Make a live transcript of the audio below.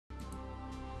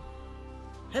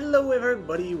Hello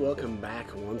everybody, welcome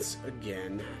back once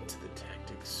again to the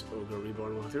Tactics Ogre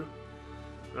Reborn walkthrough.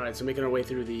 Alright, so making our way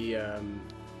through the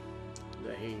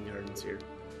Hanging Gardens here.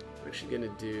 I'm actually going to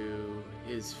do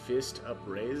His Fist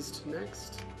Upraised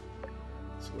next.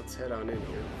 So let's head on in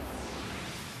here.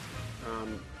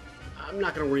 I'm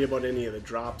not going to worry about any of the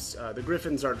drops. The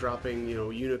Griffins are dropping, you know,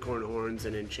 unicorn horns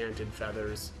and enchanted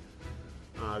feathers.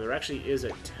 There actually is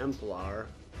a Templar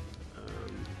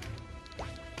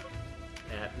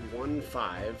at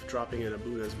 1-5, dropping an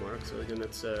Abuna's mark. So again,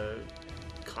 that's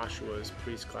Kashua's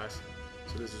priest class.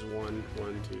 So this is 1,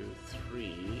 2,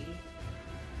 3,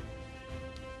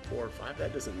 4, 5.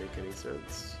 That doesn't make any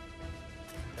sense.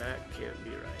 That can't be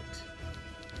right.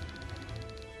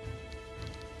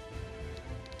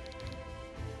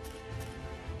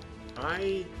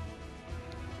 I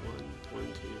 1,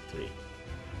 2, 3.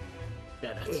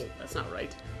 Yeah, that's not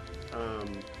right.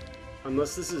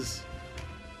 Unless this is.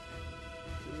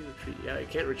 Retreat. Yeah, I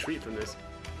can't retreat from this.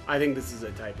 I think this is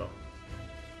a typo.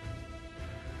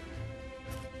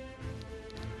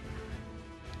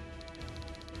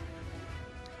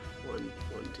 One,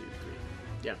 2, 3.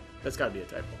 Yeah, that's got to be a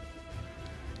typo.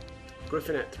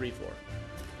 Griffin at 3, 4.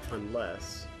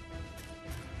 Unless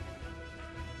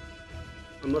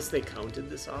they counted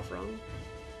this off wrong.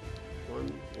 1,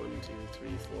 2, 3,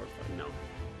 4, 5. No.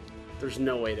 There's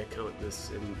no way to count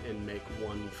this and make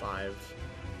 1, 5.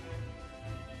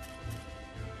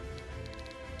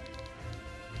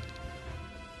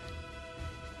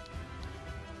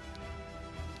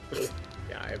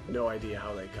 Yeah, I have no idea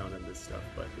how they counted this stuff,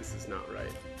 but this is not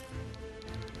right.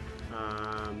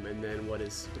 And then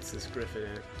what's this Griffin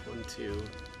at? 1, 2, 1,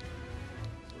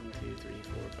 2, 3,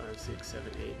 4, 5, 6,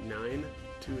 7, 8, 9,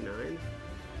 2, 9.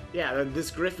 Yeah, this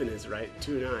Griffin is right,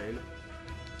 2, 9.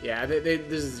 Yeah,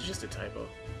 this is just a typo.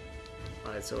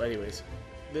 All right, so anyways,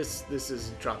 this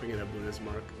is dropping an Abuna's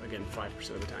mark again 5%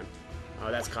 of the time.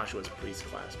 That's Kashua's priest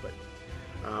class, but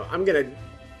I'm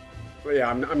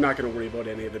not going to worry about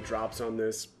any of the drops on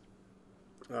this.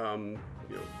 You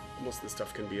know, most of the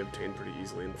stuff can be obtained pretty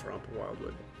easily in Fromp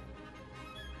Wildwood.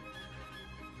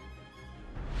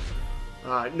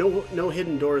 No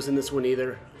hidden doors in this one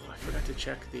either. Oh, I forgot to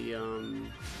check the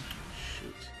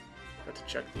Forgot to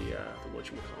check the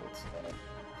whatchamacallits.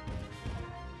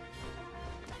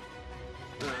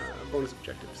 Bonus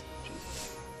objectives.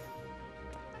 Jeez.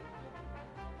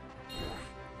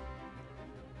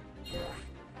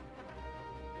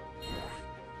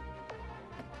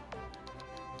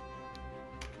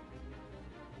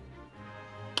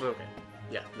 Okay.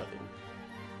 Yeah, nothing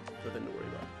to worry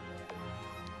about.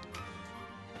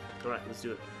 Alright, let's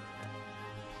do it.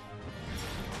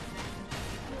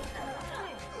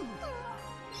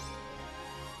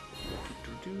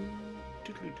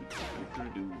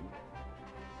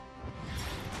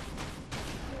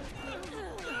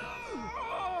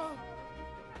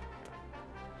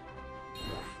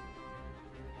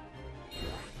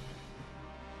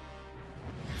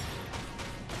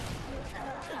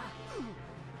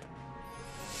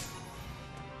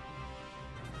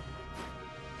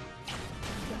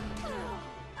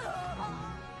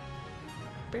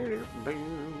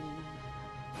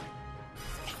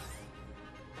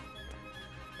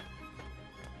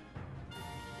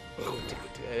 Oh,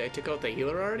 I took out the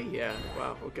healer already? Yeah,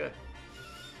 wow, okay.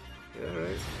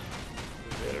 Alright.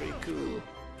 Very cool.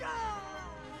 Yeah,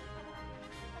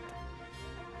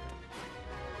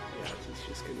 this is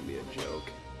just gonna be a joke.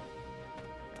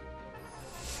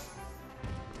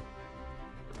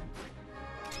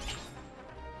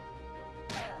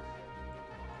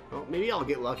 Well, maybe I'll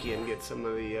get lucky and get some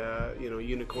of the, you know,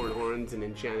 unicorn horns and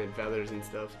enchanted feathers and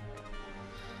stuff.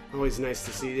 Always nice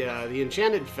to see. The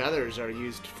enchanted feathers are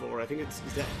used for, I think is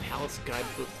that Palace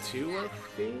Guidebook 2, I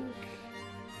think?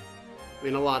 I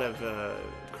mean, a lot of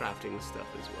crafting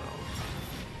stuff as well.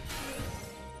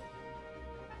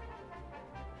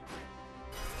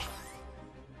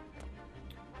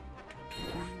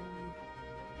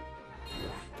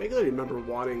 I vaguely remember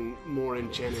wanting more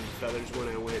enchanted feathers when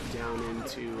I went down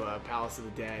into Palace of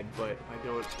the Dead, but I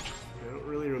don't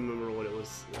really remember what it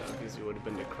was. Because it would have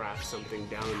been to craft something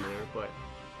down there, but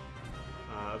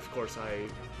of course I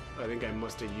think I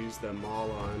must have used them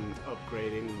all on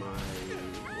upgrading my,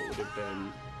 what would have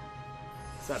been,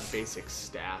 it's that basic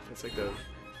staff. It's like I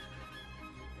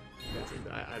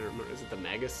don't remember, is it the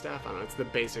Mega Staff? I don't know, it's the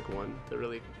basic one, the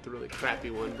really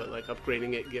crappy one, but like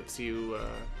upgrading it gives you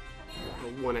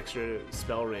 1 extra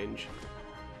spell range.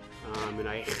 And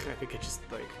I think I just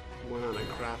like went on a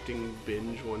crafting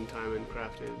binge one time and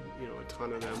crafted, you know, a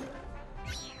ton of them,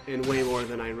 and way more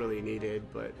than I really needed.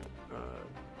 But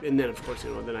And then, of course,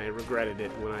 you know, then I regretted it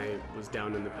when I was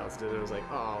down in the Palace and I was like,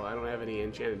 oh, I don't have any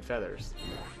enchanted feathers.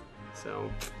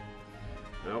 So,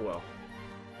 oh well.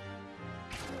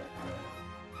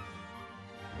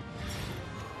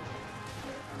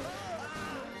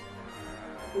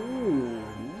 Ooh,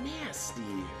 nasty.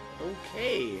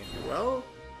 Okay, well,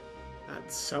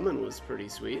 that summon was pretty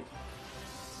sweet.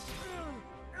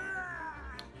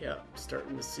 Yeah,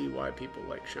 starting to see why people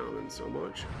like shaman so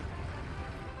much.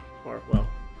 Or, well,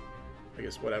 I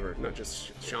guess whatever, not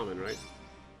just shaman, right?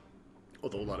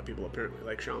 Although a lot of people apparently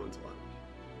like shamans a lot.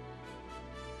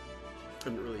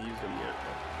 Haven't really used them yet,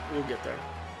 but we'll get there.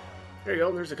 There you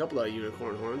go, there's a couple of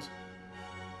unicorn horns.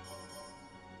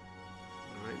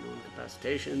 Alright, no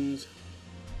incapacitations.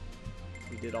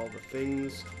 We did all the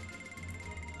things.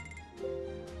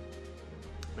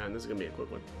 Man, this is gonna be a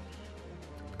quick one.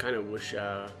 Kind of wish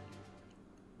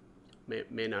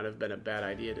may not have been a bad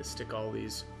idea to stick all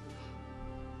these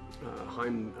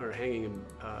hanging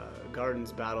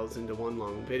gardens battles into one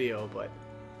long video, but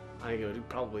I think it would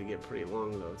probably get pretty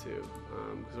long though too,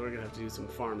 because we're gonna have to do some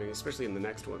farming, especially in the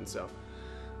next one. So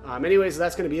anyways,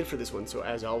 that's gonna be it for this one. So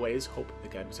as always, hope the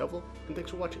guide was helpful, and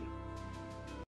thanks for watching.